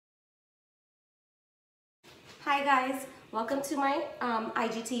Hi guys, welcome to my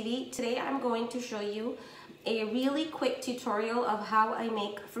IGTV. Today I'm going to show you a really quick tutorial of how I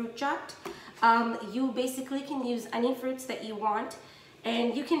make fruit chaat. You basically can use any fruits that you want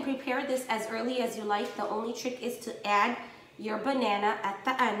and you can prepare this as early as you like. The only trick is to add your banana at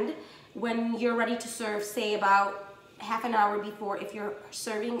the end when you're ready to serve, say about half an hour before, if you're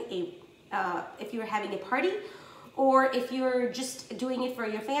serving if you're having a party, or if you're just doing it for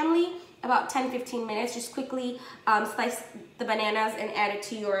your family, about 10-15 minutes. Just quickly slice the bananas and add it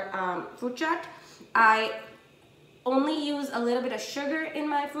to your fruit chaat. I only use a little bit of sugar in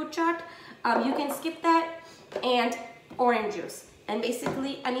my fruit chaat. You can skip that, and orange juice, and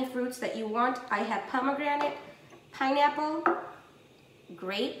basically any fruits that you want. I have pomegranate, pineapple,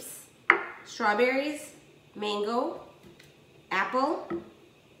 grapes, strawberries, mango, apple,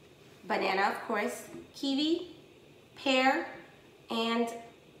 banana of course, kiwi, pear, and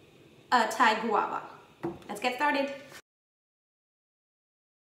a Thai guava. Let's get started.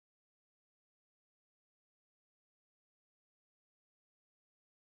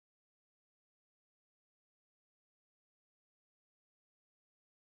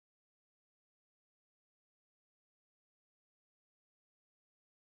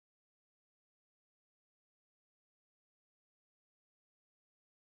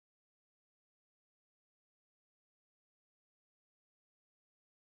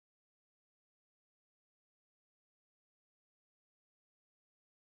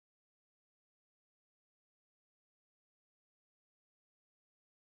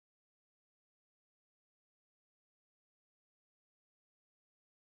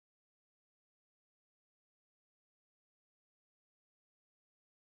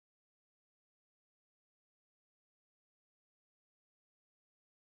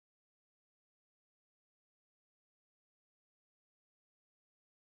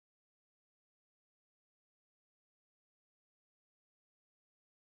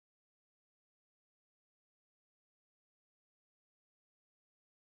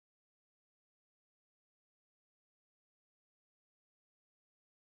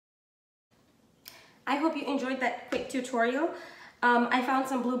 I hope you enjoyed that quick tutorial. I found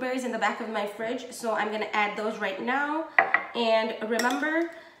some blueberries in the back of my fridge, so I'm gonna add those right now. And remember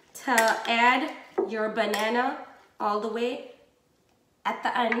to add your banana all the way at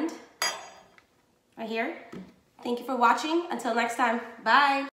the end, right here. Thank you for watching. Until next time,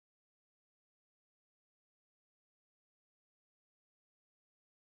 bye.